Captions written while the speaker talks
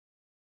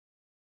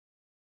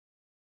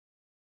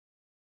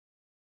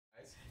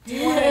Do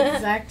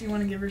you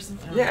want to give her some?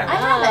 Yeah. I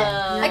have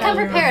it. I come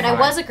prepared. I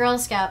was a Girl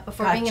Scout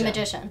before being a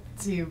magician.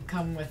 So you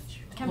come with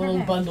little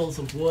bundles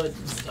of wood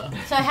and stuff.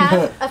 So I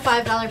have a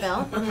 $5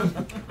 bill.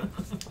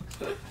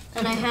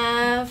 And I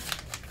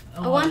have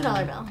a $1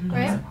 bill,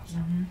 right?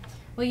 Mm-hmm.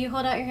 Will you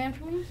hold out your hand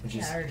for me? Which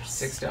is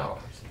 $6. All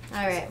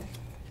right.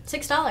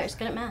 $6.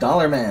 Good at math.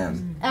 Dollar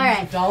man. All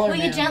right. Will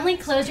you gently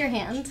close your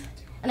hand?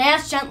 And I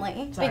ask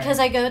gently because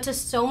I go to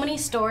so many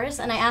stores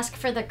and I ask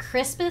for the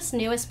crispest,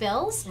 newest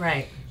bills.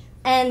 Right.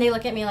 And they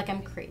look at me like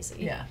I'm crazy.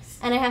 Yes.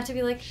 And I have to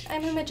be like,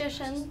 I'm a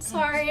magician.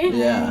 Sorry.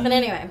 Yeah. But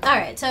anyway. All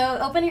right. So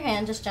open your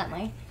hand just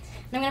gently. And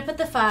I'm going to put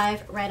the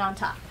 5 right on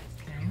top.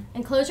 Okay.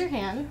 And close your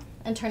hand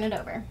and turn it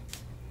over.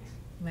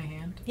 My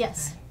hand?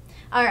 Yes. Okay.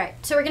 All right.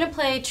 So we're going to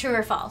play true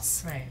or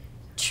false. Right.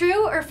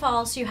 True or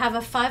false, you have a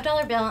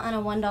 $5 bill and a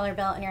 $1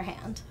 bill in your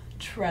hand.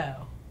 True.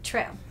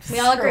 True. We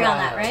all agree on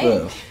that, right?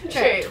 True.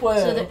 True. True.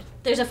 So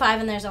there's a 5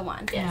 and there's a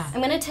 1. Yeah.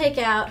 I'm going to take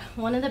out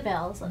one of the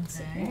bills. Let's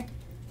see here.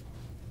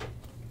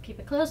 Keep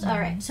it closed. All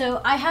right.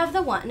 So I have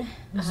the 1.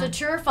 So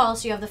true or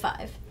false, you have the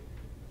 5.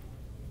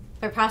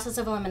 By process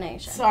of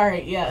elimination.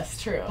 Sorry,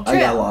 yes, true. I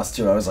got lost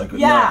too. I was like,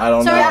 Yeah. no, I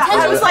don't So know.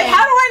 I was like,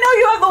 how do I know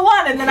you have the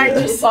 1? And then I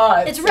just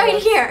saw it. It's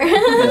right here.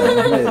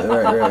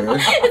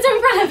 right. It's in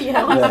front of you.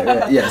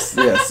 Right. Yes.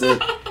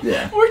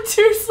 Yeah. We're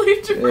too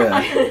sleep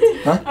deprived.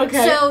 Yeah. Huh?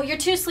 Okay. So you're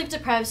too sleep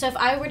deprived. So if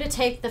I were to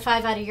take the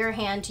 5 out of your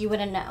hand, you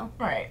wouldn't know.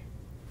 Right.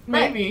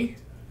 Maybe.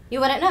 You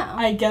wouldn't know.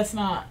 I guess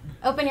not.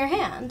 Open your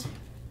hand.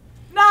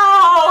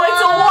 No,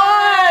 it's a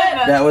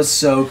 1! That was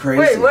so crazy.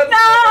 Wait, what? No!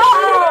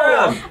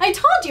 I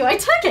told you. I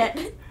took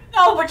it.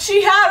 No, but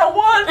she had a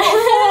 1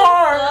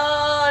 before!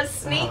 Oh,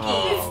 sneaky.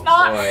 It's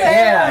not boy.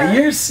 fair! Yeah,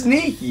 you're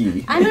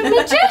sneaky. I'm a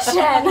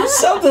magician.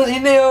 Something you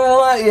never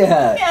let you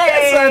have.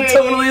 That's not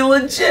totally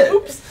legit.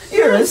 Oops.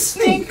 You're a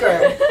stinker.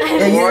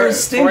 And you're a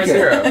stinker.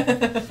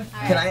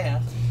 4-0. Can I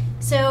ask?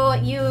 So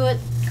you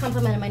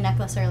complimented my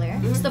necklace earlier.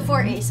 It's the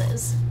 4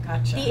 aces.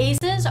 Gotcha. The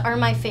aces are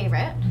my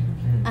favorite.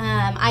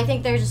 I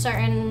think there's a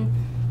certain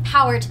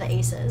power to the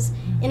aces.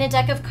 In a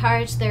deck of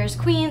cards, there's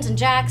queens and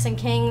jacks and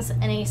kings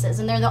and aces,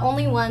 and they're the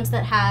only ones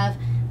that have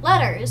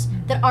letters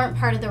that aren't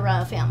part of the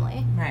row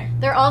family. Right.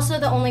 They're also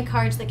the only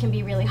cards that can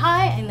be really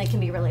high and they can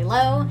be really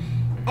low,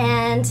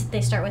 and they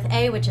start with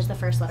A, which is the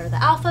first letter of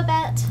the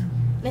alphabet.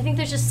 And I think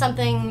there's just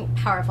something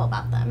powerful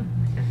about them.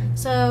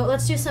 So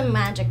let's do some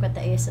magic with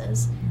the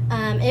aces.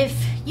 If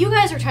you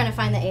guys were trying to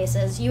find the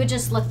aces, you would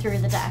just look through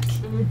the deck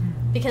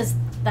because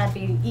that'd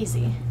be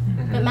easy.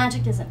 But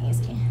magic isn't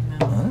easy.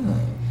 Oh.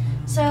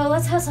 So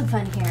let's have some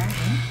fun here.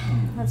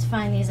 Let's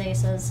find these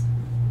aces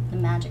the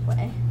magic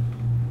way.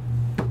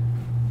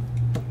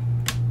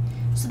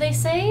 So they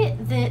say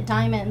that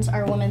diamonds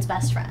are a woman's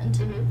best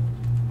friend.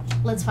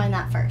 Let's find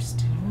that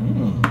first.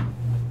 And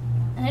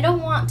I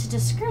don't want to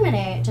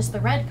discriminate just the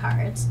red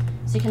cards.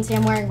 So you can see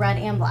I'm wearing red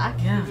and black.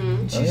 Yeah.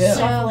 She's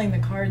shuffling the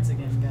cards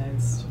again,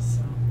 guys. Just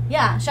so.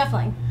 Yeah,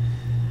 shuffling.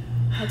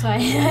 That's why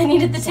I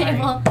needed the Sorry.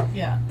 table.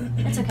 Yeah.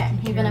 It's okay.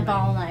 You've been up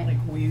all night. Like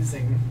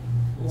wheezing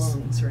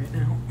lungs right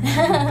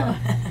now.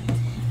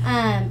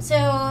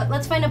 So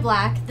let's find a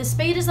black. The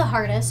spade is the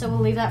hardest, so we'll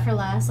leave that for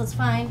last. Let's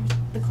find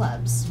the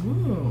clubs.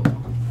 Ooh.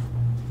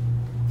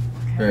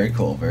 Very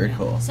cool, very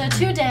cool. So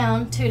 2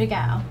 down, 2 to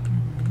go.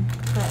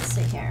 Let's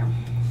see here.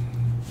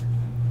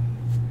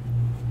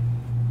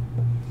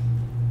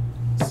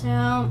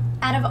 So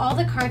out of all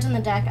the cards in the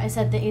deck, I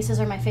said the aces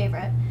are my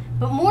favorite.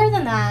 But more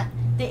than that,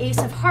 the ace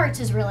of hearts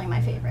is really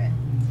my favorite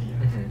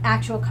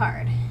actual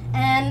card.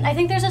 And I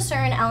think there's a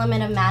certain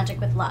element of magic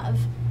with love.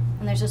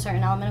 And there's a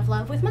certain element of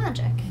love with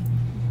magic.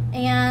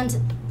 And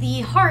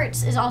the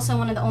hearts is also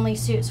one of the only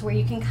suits where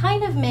you can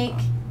kind of make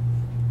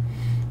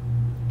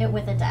it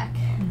with a deck.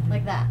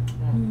 Like that.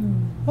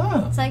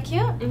 Wow. Is that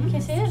cute? Can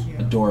you see it?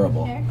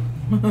 Adorable. Here.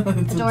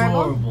 It's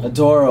Adorable.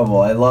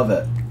 Adorable. I love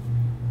it.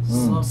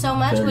 So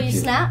much. Very Will you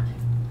cute. snap?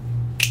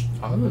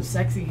 Oh,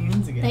 sexy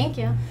hands again. Thank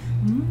you.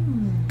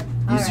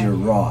 Use your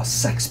raw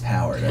sex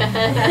power.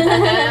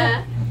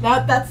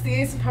 That's the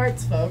ace of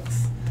hearts,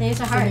 folks. The ace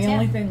of So hearts, the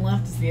only yeah. thing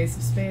left is the ace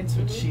of spades,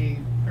 which she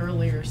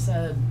earlier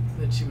said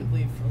that she would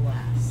leave for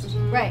last.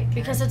 Right,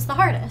 because it's the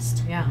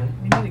hardest. Yeah,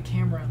 we need a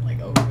camera like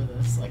over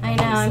this, like I on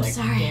know, these,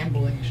 I'm like, sorry.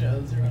 gambling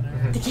shows or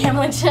whatever. The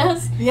gambling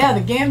shows. Yeah, the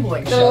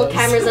gambling The little shows.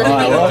 cameras Oh,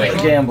 I love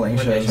underneath. the gambling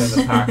When they show shows.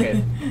 the pocket.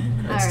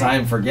 It's Alright.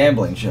 time for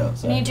gambling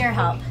shows. I need your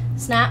help.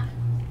 Snap.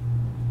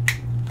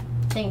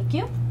 Thank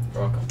you.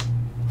 You're welcome.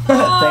 Thank you for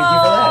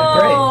that.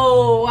 Great.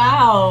 Oh,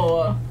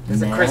 wow.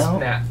 It's a crisp Now-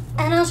 nap.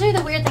 And I'll show you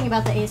the weird thing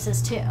about the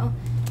aces too.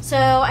 So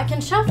I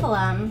can shuffle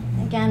them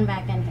again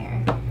back in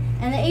here,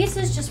 and the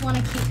aces just want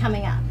to keep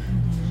coming up.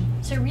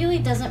 So it really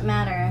doesn't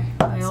matter.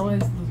 I always,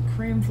 the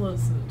cream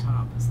floats to the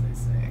top, as they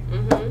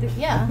say.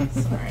 Yeah.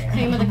 Sorry.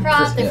 Cream of the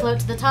crop, they Yeah.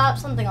 float to the top,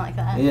 something like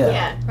that. Yeah.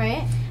 Yeah.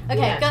 Right? Okay,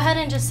 Yeah. go ahead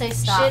and just say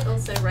stop. Shit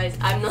also rise.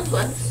 I'm not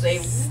allowed to say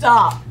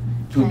Stop.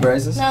 Poop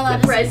rises? Not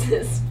allowed the to say.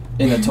 prices.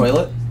 In the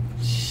toilet?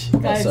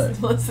 Guys, sorry.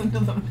 listen to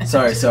the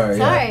message. Sorry.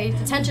 Yeah. Sorry,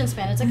 attention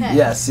span, it's okay.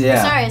 Yes,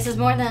 yeah. Sorry, this is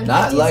more than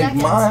Not 15 like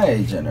seconds.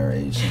 my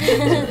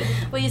generation.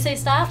 Will you say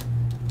stop?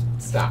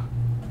 Stop.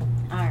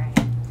 All right.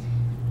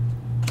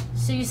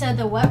 So you said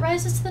the what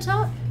rises to the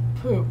top?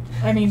 Poop.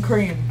 I mean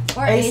cream.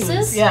 Or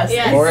aces? Yes.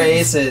 Yes. Four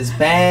aces.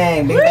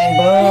 Bang. Bing, bang,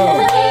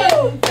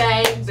 boom.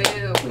 Bang,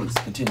 boom. Please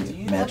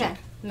continue. Magic. Okay,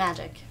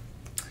 magic.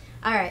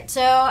 All right,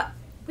 so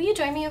will you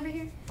join me over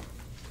here?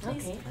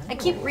 Okay. I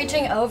keep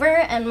reaching over,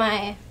 and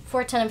my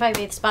 4, 10, and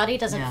 5/8 body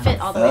doesn't Yeah. fit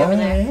all the way over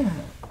there.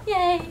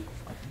 Yeah. Yay!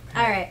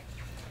 All right.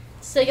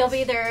 So you'll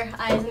be their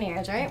eyes and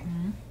ears, right?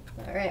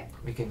 All right.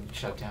 We can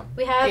shut down.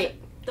 We have Wait.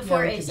 the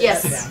 4 we can aces. do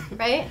Yes. that.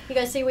 Right? You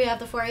guys see we have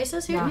the 4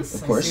 aces here? Yes,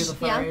 Of I course. see the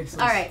four Yeah? aces.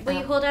 All right. Will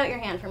you hold out your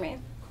hand for me?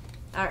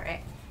 All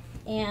right.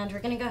 And we're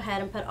going to go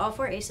ahead and put all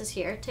 4 aces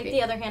here. Take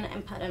the other hand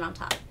and put it on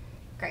top.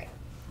 Great.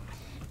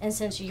 And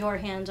since your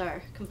hands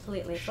are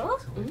completely full,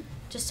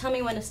 just tell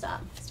me when to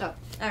stop. Stop.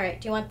 All right.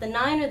 Do you want the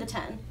 9 or the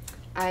 10?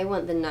 I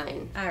want the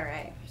 9. All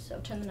right. So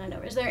turn the 9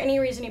 over. Is there any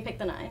reason you picked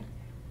the 9?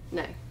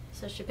 No.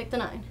 So she picked the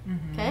 9.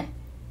 Okay?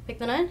 Pick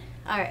the 9?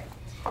 All right.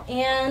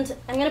 And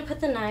I'm going to put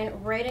the 9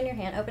 right in your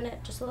hand. Open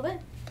it just a little bit.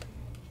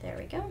 There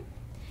we go.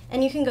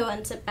 And you can go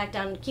and sit back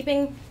down,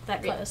 keeping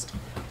that closed.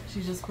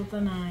 She just put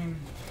the 9.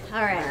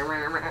 All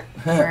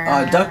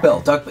right.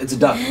 Duckbill. It's a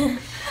duck.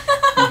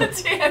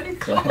 Damn.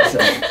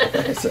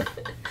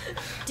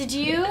 Did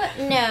you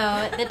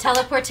know that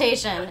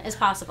teleportation is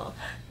possible?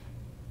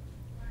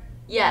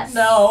 Yes.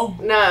 No.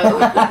 No.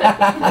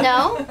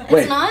 No? It's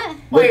Wait. not?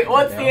 Wait,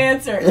 what's the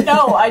answer?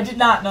 No, I did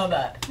not know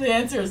that. The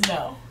answer is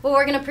no. Well,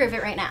 we're going to prove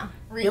it right now.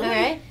 Really? All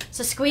right?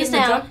 So squeeze In the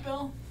down.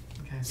 duckbill?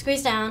 Okay.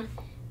 Squeeze down.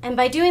 And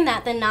by doing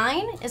that, the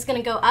 9 is going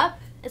to go up,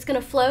 it's going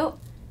to float,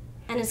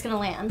 and it's going to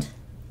land.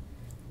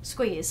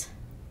 Squeeze.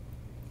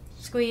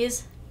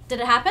 Squeeze. Did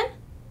it happen?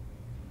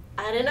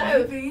 I don't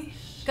know. Maybe.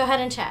 Go ahead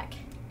and check.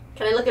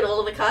 Can I look at all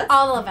of the cards?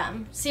 All of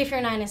them. See if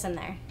your 9 is in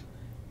there.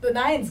 The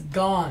 9's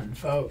gone,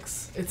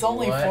 folks. It's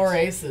only What? 4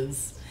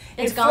 aces.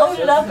 It's It gone?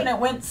 floated up and it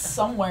went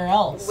somewhere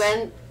else.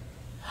 When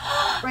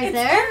Right It's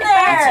there? in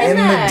there. In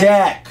the there.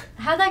 deck.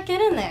 How'd that get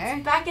in there?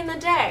 back in the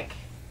deck.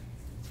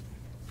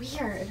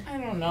 Weird. I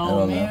don't know, I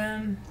don't know.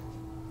 man.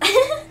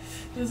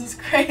 This is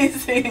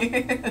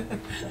crazy.